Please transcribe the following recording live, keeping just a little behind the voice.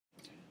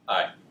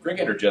Hi, Greg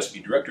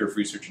Andrzejewski, Director of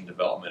Research and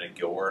Development at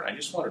Gillware, and I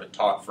just wanted to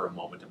talk for a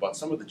moment about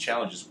some of the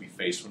challenges we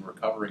face when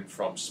recovering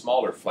from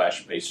smaller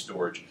flash-based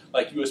storage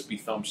like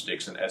USB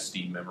thumbsticks and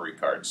SD memory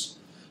cards.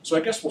 So I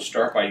guess we'll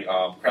start by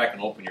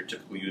cracking open your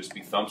typical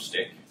USB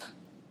thumbstick.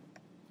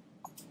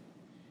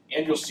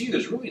 And you'll see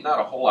there's really not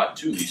a whole lot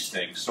to these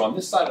things. So on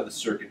this side of the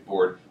circuit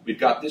board, we've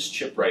got this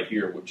chip right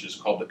here, which is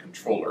called the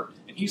controller,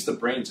 and he's the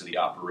brains of the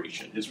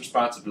operation. His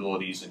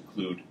responsibilities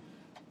include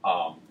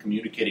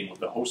communicating with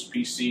the host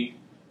PC,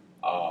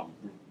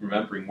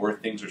 remembering where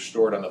things are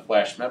stored on the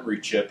flash memory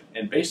chip,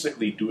 and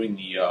basically doing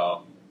the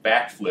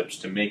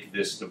backflips to make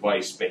this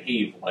device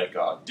behave like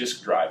a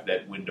disk drive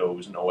that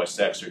Windows and OS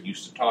X are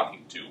used to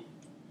talking to.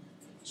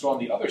 So on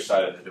the other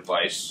side of the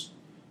device,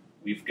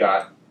 we've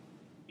got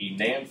a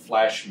NAND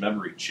flash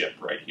memory chip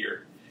right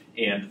here.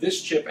 And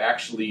this chip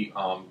actually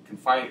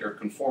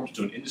conforms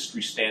to an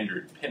industry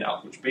standard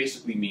pinout, which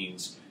basically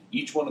means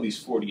each one of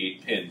these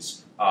 48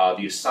 pins,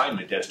 the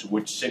assignment as to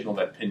which signal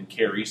that pin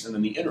carries, and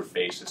then the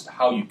interface as to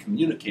how you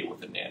communicate with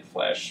the NAND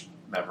flash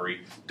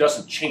memory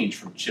doesn't change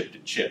from chip to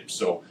chip.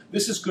 So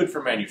this is good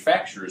for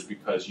manufacturers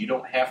because you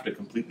don't have to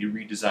completely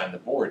redesign the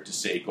board to,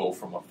 say, go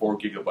from a 4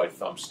 gigabyte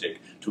thumbstick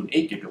to an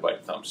 8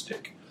 gigabyte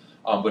thumbstick.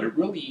 But it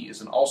really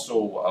isn't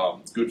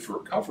also good for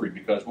recovery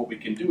because what we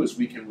can do is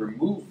we can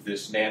remove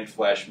this NAND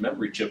flash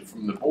memory chip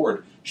from the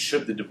board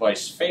should the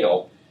device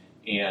fail,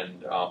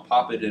 and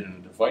pop it in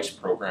a device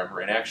programmer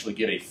and actually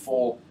get a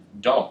full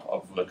dump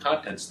of the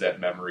contents of that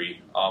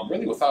memory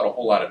really without a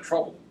whole lot of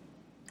trouble.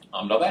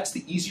 Now that's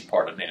the easy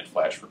part of NAND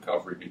flash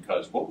recovery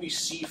because what we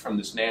see from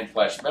this NAND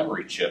flash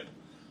memory chip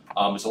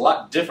is a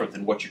lot different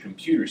than what your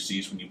computer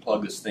sees when you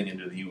plug this thing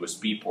into the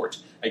USB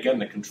ports. Again,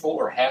 the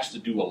controller has to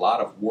do a lot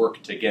of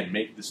work to, again,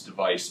 make this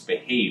device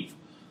behave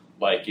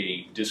like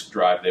a disk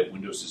drive that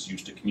Windows is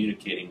used to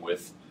communicating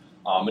with.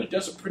 And it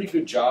does a pretty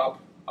good job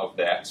of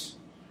that.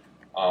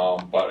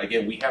 But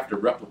again, we have to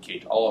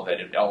replicate all of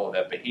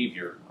that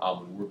behavior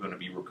when we're going to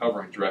be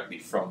recovering directly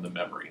from the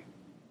memory.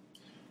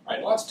 All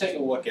right, let's take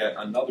a look at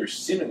another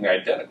seemingly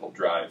identical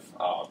drive,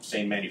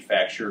 same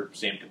manufacturer,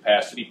 same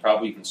capacity,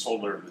 probably even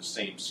sold under the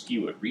same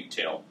SKU at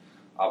retail.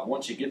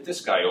 Once you get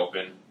this guy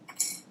open,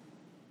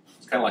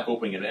 it's kind of like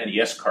opening an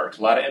NES cart,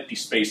 a lot of empty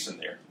space in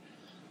there.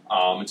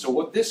 And so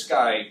what this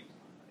guy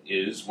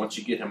is, once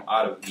you get him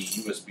out of the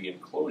USB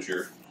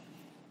enclosure,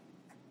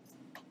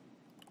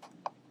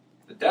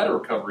 the data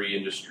recovery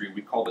industry,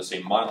 we call this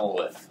a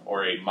monolith,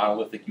 or a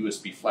monolithic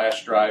USB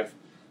flash drive.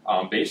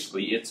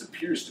 Basically, it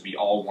appears to be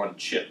all one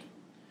chip.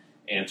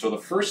 And so the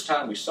first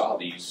time we saw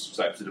these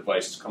types of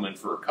devices come in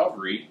for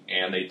recovery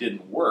and they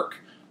didn't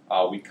work,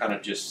 we kind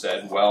of just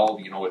said, well,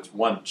 it's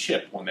one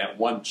chip. When that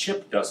one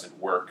chip doesn't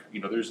work,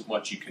 there isn't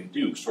much you can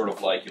do. Sort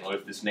of like,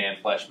 if this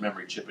NAND flash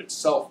memory chip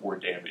itself were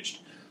damaged,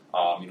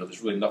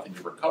 there's really nothing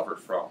to recover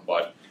from.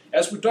 But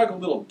as we dug a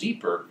little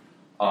deeper,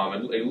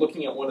 and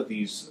looking at one of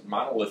these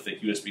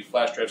monolithic USB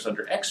flash drives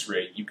under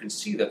X-ray, you can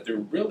see that they're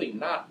really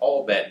not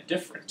all that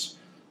different.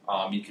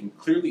 You can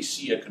clearly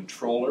see a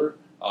controller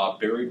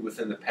buried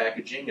within the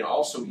packaging, and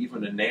also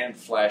even a NAND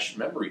flash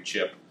memory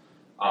chip,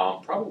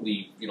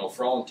 probably,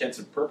 for all intents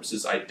and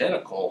purposes,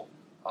 identical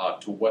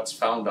to what's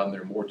found on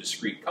their more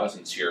discrete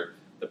cousins here.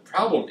 The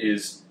problem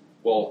is,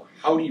 well,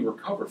 how do you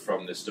recover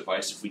from this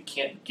device if we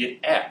can't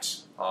get at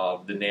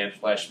the NAND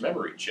flash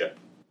memory chip?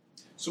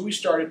 So we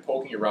started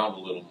poking around a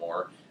little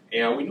more,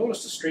 and we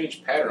noticed a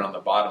strange pattern on the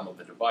bottom of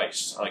the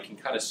device. I can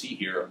kind of see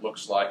here, it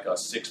looks like a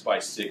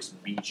 6x6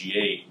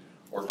 BGA,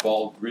 or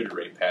ball grid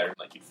array pattern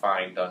like you'd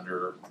find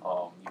under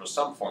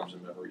some forms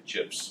of memory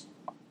chips.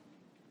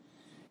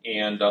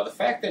 And the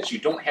fact that you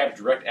don't have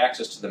direct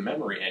access to the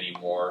memory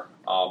anymore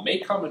may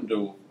come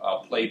into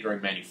play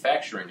during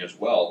manufacturing as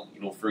well.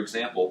 For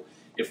example,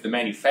 if the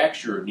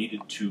manufacturer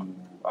needed to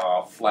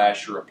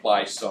flash or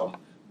apply some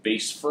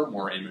base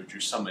firmware image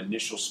or some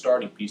initial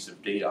starting piece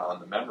of data on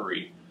the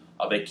memory,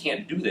 they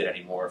can't do that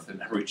anymore if the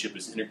memory chip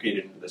is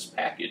integrated into this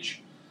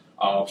package.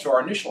 So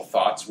our initial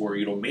thoughts were,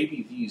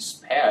 maybe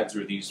these pads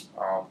or these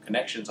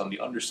connections on the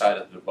underside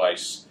of the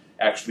device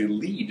actually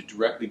lead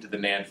directly to the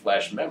NAND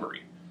flash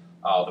memory.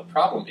 The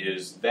problem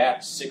is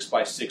that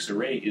 6x6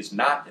 array is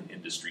not an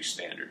industry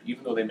standard.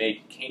 Even though they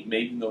may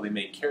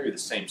carry the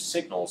same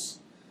signals,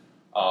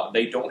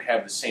 they don't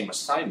have the same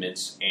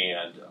assignments,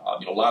 and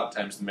a lot of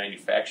times the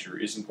manufacturer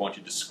isn't going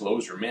to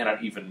disclose or may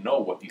not even know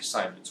what the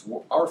assignments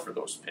are for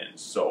those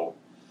pins. So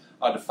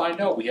to find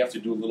out, we have to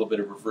do a little bit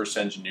of reverse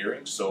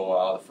engineering.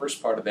 So the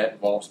first part of that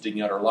involves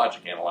digging out our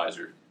logic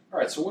analyzer. All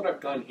right, so what I've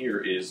done here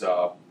is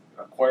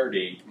acquired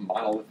a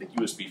monolithic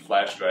USB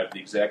flash drive, the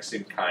exact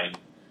same kind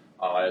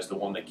as the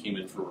one that came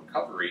in for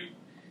recovery,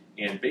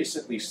 and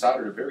basically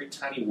soldered a very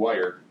tiny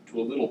wire to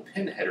a little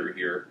pin header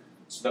here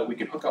so that we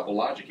can hook up a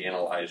logic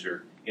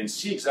analyzer and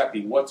see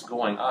exactly what's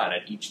going on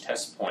at each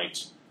test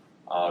point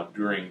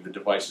during the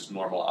device's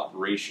normal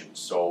operation.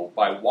 So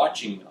by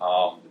watching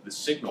the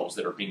signals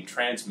that are being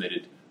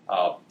transmitted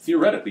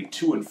theoretically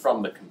to and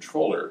from the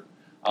controller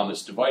on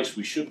this device,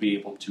 we should be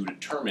able to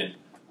determine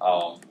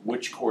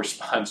which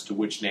corresponds to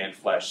which NAND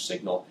flash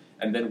signal,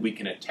 and then we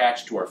can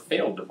attach to our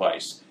failed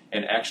device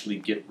and actually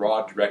get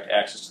raw direct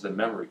access to the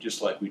memory,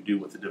 just like we do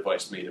with a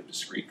device made of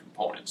discrete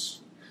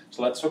components.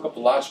 So let's hook up the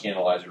logic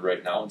analyzer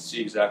right now and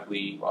see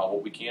exactly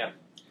what we can.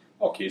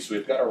 Okay, so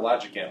we've got our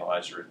logic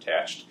analyzer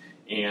attached.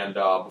 And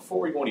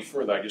before we go any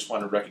further, I just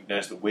want to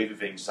recognize the wave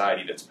of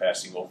anxiety that's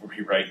passing over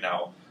me right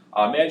now.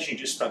 Imagine you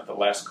just spent the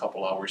last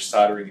couple hours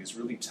soldering these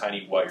really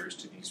tiny wires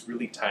to these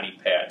really tiny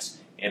pads,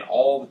 and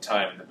all the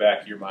time in the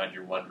back of your mind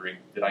you're wondering,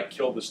 did I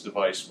kill this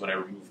device when I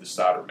remove the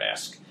solder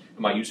mask?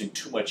 Am I using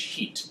too much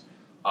heat?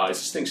 Is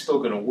this thing still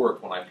going to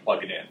work when I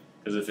plug it in?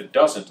 Because if it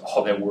doesn't,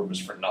 all that work was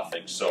for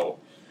nothing. So,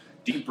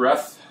 deep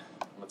breath,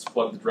 let's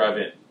plug the drive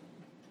in.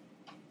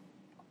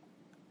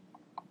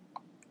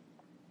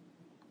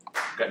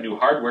 Got new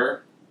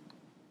hardware.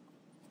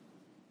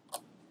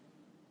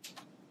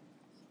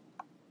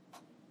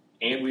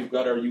 And we've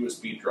got our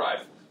USB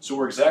drive. So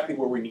we're exactly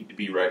where we need to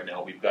be right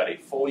now. We've got a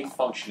fully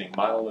functioning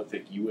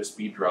monolithic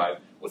USB drive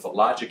with a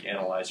logic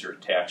analyzer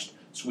attached,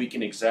 so we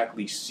can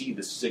exactly see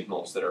the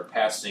signals that are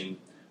passing,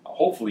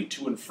 hopefully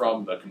to and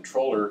from the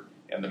controller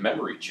and the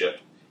memory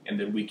chip, and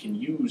then we can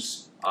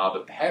use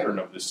the pattern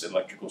of this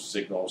electrical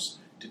signals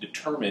to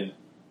determine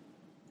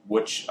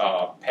which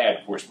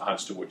pad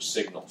corresponds to which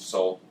signal.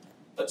 So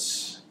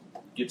let's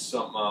get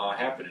something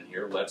happening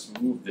here. Let's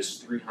move this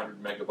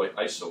 300 megabyte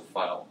ISO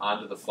file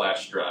onto the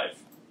flash drive.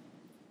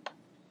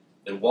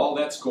 And while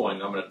that's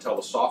going, I'm going to tell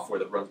the software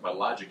that runs my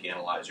logic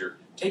analyzer,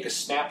 take a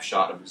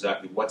snapshot of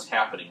exactly what's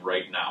happening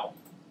right now.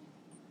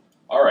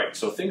 Alright,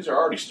 so things are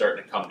already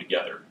starting to come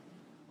together.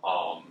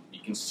 You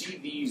can see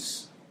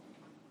these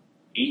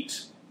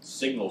 8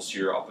 signals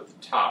here up at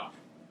the top.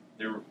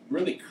 They're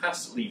really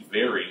constantly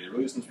varying. There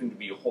really doesn't seem to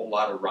be a whole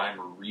lot of rhyme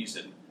or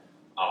reason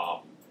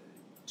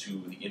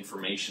to the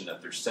information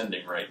that they're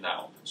sending right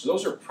now. So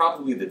those are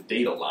probably the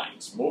data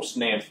lines. Most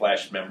NAND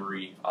flash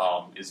memory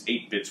is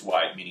 8 bits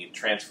wide, meaning it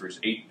transfers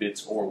 8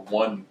 bits or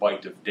 1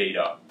 byte of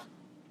data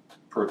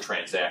per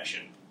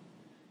transaction.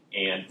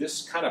 And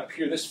this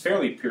this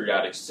fairly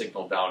periodic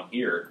signal down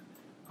here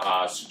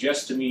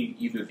suggests to me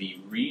either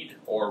the read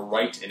or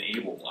write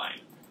enable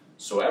line.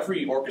 So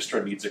every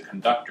orchestra needs a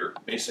conductor,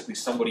 basically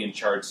somebody in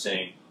charge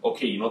saying,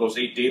 okay, you know those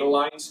 8 data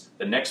lines?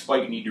 The next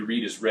byte you need to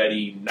read is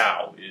ready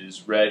now,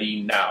 is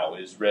ready now,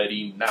 is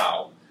ready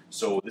now.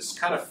 So this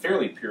kind of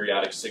fairly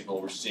periodic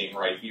signal we're seeing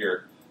right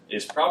here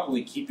is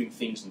probably keeping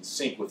things in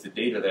sync with the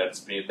data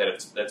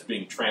that's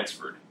being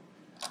transferred.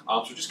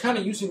 So just kind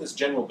of using this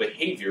general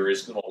behavior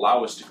is going to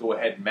allow us to go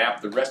ahead and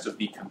map the rest of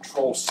the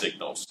control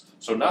signals.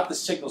 So not the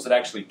signals that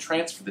actually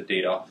transfer the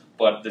data,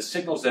 but the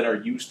signals that are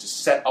used to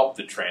set up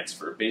the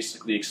transfer.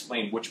 Basically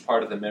explain which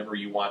part of the memory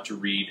you want to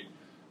read,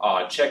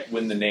 check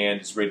when the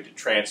NAND is ready to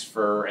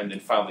transfer, and then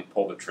finally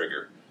pull the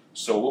trigger.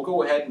 So we'll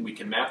go ahead and we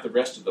can map the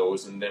rest of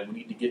those, and then we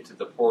need to get to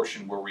the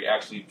portion where we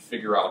actually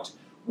figure out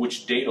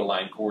which data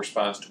line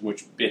corresponds to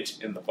which bit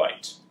in the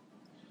byte.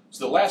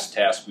 So the last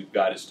task we've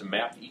got is to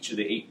map each of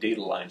the 8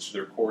 data lines to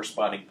their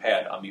corresponding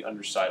pad on the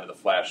underside of the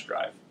flash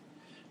drive.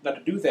 Now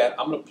to do that,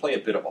 I'm going to play a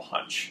bit of a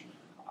hunch.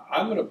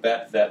 I'm going to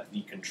bet that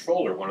the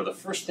controller, one of the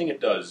first things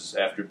it does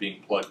after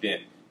being plugged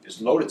in,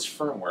 is load its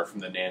firmware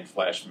from the NAND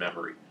flash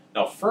memory.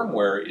 Now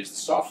firmware is the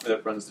software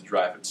that runs the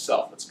drive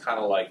itself. It's kind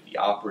of like the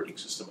operating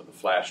system of the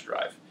flash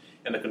drive.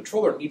 And the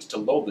controller needs to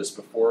load this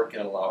before it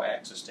can allow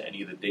access to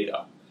any of the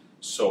data.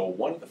 So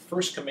one of the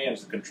first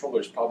commands the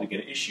controller is probably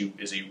going to issue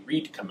is a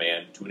read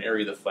command to an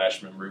area of the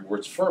flash memory where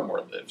its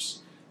firmware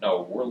lives.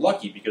 Now we're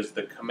lucky because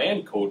the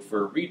command code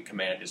for a read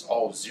command is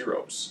all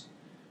zeros.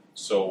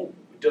 So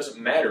it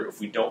doesn't matter if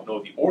we don't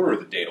know the order of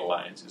the data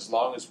lines. As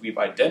long as we've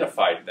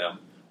identified them,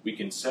 we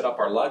can set up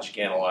our logic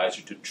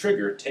analyzer to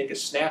trigger, take a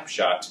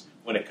snapshot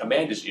when a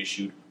command is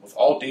issued with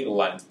all data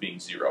lines being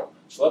 0.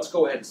 So let's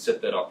go ahead and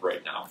set that up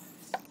right now.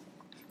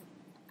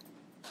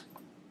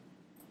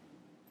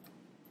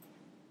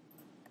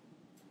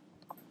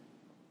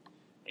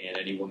 And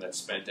anyone that's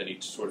spent any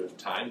sort of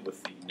time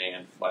with the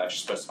NAND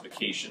flash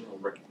specification will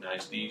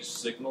recognize these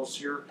signals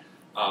here.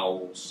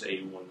 We'll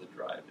say when the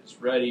drive is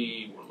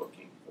ready, we're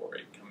looking for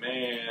a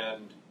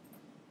command.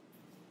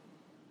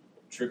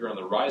 We'll trigger on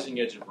the rising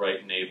edge of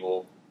write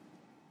enable.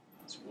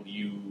 So we'll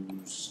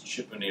use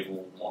chip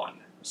enable 1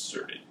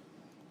 asserted.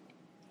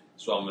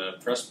 So I'm going to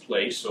press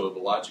play, so the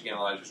logic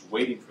analyzer is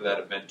waiting for that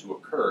event to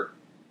occur,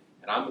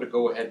 and I'm going to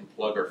go ahead and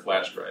plug our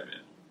flash drive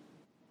in.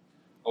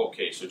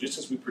 Okay, so just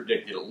as we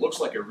predicted, it looks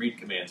like a read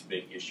command is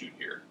being issued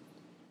here.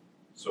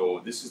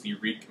 So this is the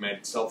read command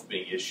itself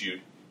being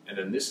issued, and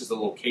then this is the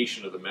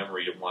location of the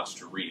memory it wants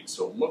to read.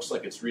 So it looks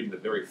like it's reading the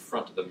very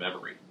front of the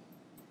memory.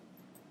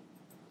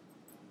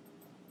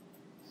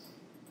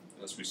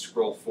 As we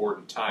scroll forward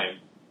in time,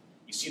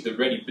 you see the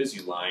ready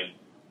busy line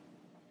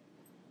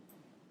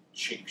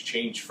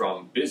change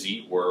from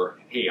busy, where,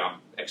 hey,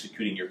 I'm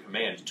executing your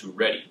command, to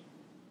ready.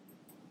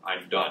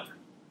 I'm done.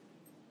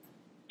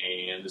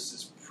 And this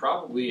is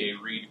probably a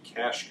read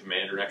cache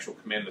command, or an actual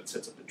command that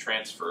sets up a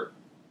transfer.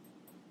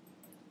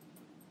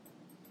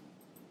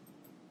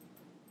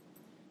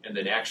 And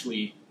then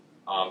actually,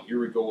 here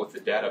we go with the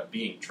data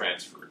being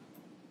transferred.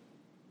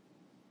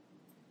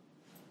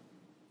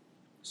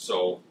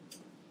 So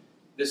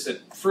this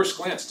at first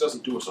glance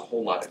doesn't do us a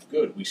whole lot of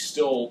good. We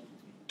still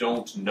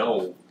don't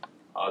know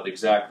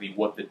exactly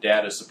what the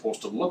data is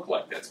supposed to look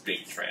like that's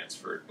being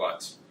transferred,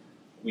 but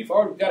we've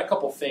already got a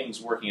couple things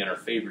working in our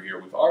favor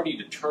here. We've already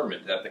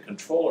determined that the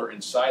controller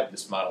inside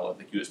this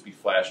monolithic USB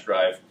flash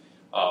drive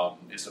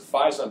is a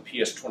Phison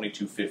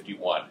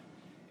PS2251.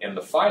 And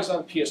the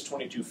Phison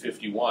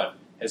PS2251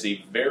 has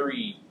a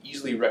very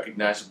easily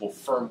recognizable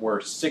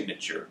firmware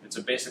signature. It's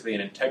basically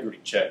an integrity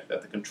check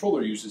that the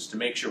controller uses to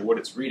make sure what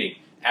it's reading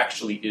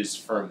actually is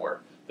firmware.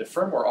 The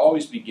firmware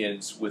always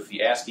begins with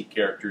the ASCII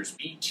characters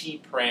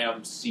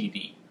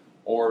BT-PRAM-CD,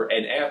 or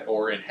in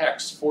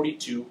hex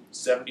 42,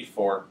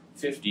 74,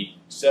 50,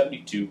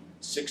 72,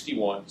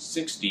 61,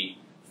 60,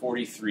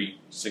 43,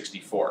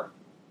 64.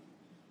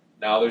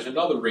 Now there's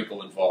another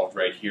wrinkle involved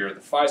right here. The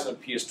Phison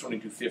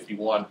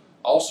PS2251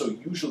 also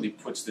usually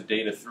puts the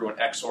data through an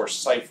XOR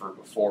cipher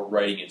before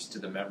writing it to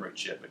the memory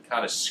chip. It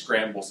kind of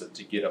scrambles it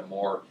to get a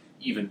more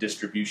even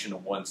distribution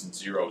of ones and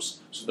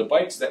zeros. So the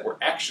bytes that we're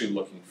actually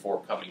looking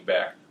for coming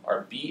back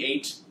are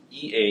B8,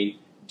 EA,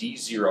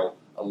 D0,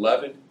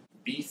 11,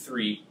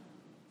 B3,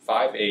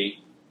 5A,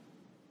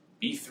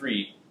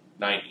 B3,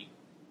 90.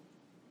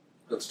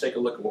 Let's take a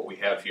look at what we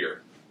have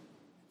here.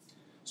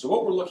 So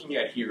what we're looking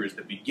at here is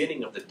the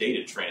beginning of the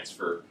data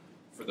transfer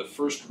for the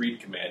first read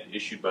command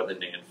issued by the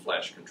NAND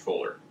flash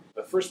controller.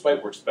 The first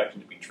byte we're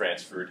expecting to be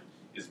transferred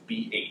is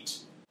B8.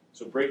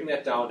 So breaking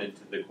that down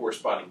into the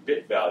corresponding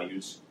bit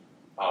values,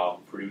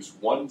 produce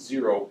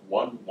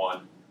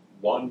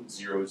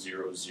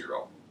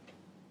 10111000.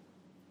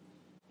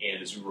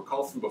 And as we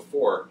recall from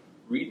before,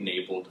 read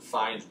enable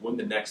defines when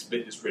the next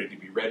bit is ready to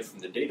be read from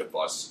the data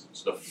bus.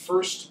 So the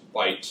first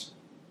byte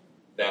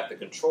that the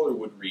controller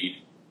would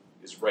read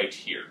is right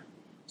here.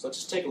 So let's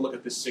just take a look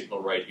at this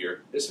signal right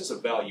here. This is a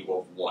value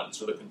of 1.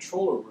 So the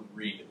controller would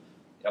read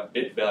a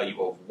bit value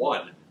of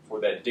 1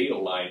 for that data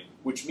line,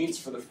 which means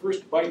for the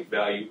first byte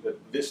value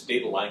that this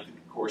data line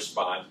could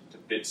correspond to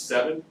bit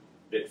 7,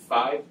 bit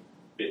 5,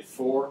 bit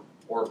 4,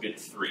 or bit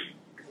 3.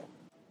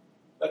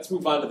 Let's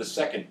move on to the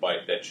second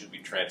byte that should be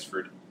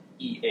transferred,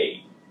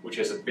 EA, which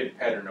has a bit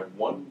pattern of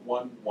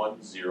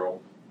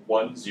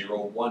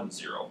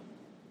 11101010.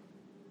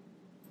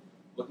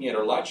 Looking at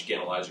our logic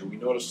analyzer, we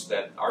notice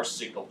that our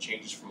signal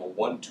changes from a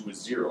 1 to a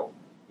 0.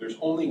 There's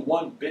only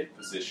one bit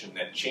position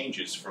that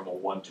changes from a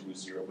 1 to a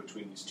 0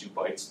 between these two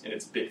bytes, and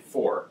it's bit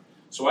 4.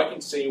 So I can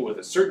say with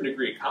a certain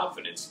degree of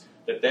confidence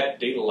that that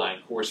data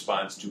line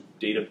corresponds to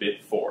data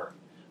bit 4.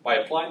 By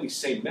applying these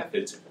same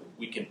methods,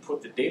 we can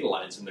put the data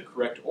lines in the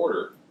correct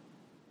order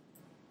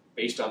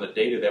based on the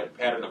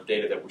pattern of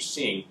data that we're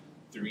seeing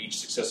through each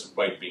successive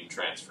byte being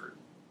transferred.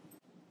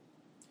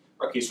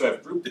 Okay, so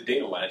I've grouped the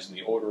data lines in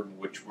the order in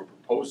which we're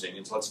proposing,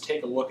 and so let's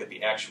take a look at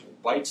the actual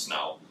bytes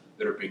now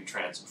that are being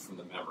transferred from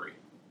the memory.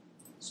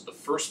 So the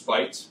first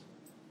byte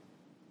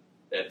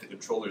that the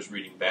controller is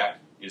reading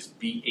back is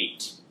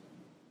B8.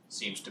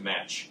 Seems to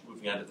match.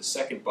 Moving on to the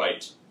second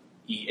byte,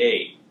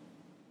 EA,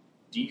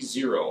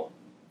 D0,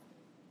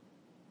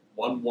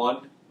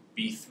 11,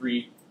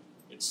 B3,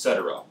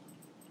 etc.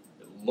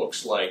 It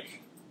looks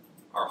like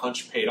our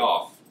hunch paid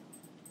off,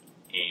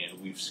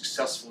 and we've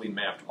successfully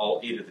mapped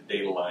all 8 of the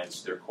data lines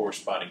to their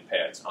corresponding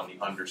pads on the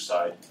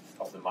underside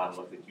of the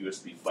monolithic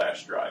USB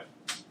flash drive.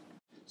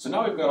 So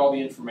now we've got all the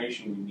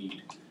information we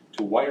need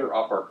to wire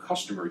up our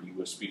customer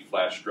USB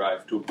flash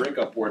drive to a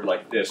breakup board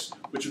like this,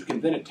 which we can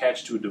then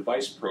attach to a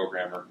device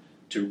programmer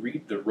to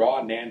read the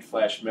raw NAND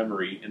flash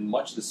memory in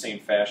much the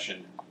same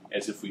fashion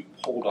as if we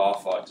pulled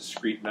off a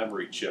discrete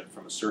memory chip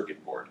from a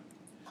circuit board.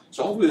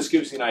 So hopefully this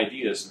gives you an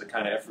idea as to the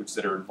kind of efforts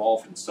that are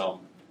involved in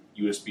some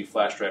USB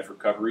flash drive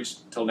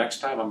recoveries. Until next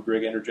time, I'm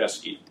Greg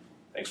Andrzejewski.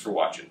 Thanks for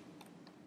watching.